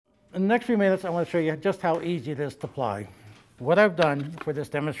In the next few minutes, I want to show you just how easy it is to apply. What I've done for this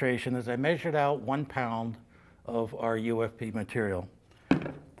demonstration is I measured out 1 pound of our UFP material.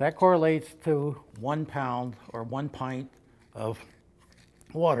 That correlates to 1 pound or 1 pint of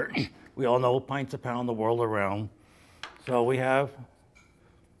water. We all know pints a pound the world around. So we have,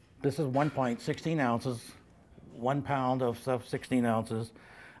 this is 1 pint, 16 ounces, 1 pound of stuff, 16 ounces.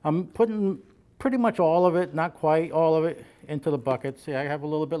 I'm putting pretty much all of it, not quite all of it, into the bucket. See, I have a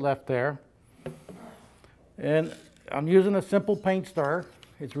little bit left there. And I'm using a simple paint stir.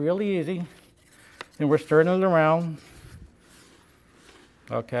 It's really easy. And we're stirring it around.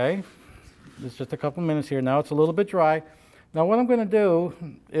 Okay, it's just a couple minutes here. Now it's a little bit dry. Now what I'm going to do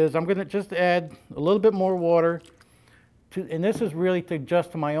is I'm going to just add a little bit more water and this is really to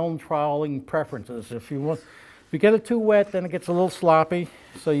adjust to my own troweling preferences. If you get it too wet, then it gets a little sloppy,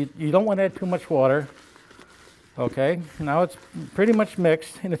 so you don't want to add too much water. Okay, now it's pretty much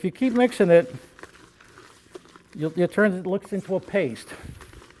mixed, and if you keep mixing it, it looks into a paste.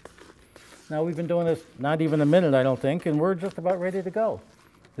 Now we've been doing this not even a minute, I don't think, and we're just about ready to go.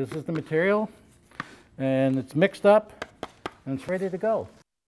 This is the material, and it's mixed up, and it's ready to go.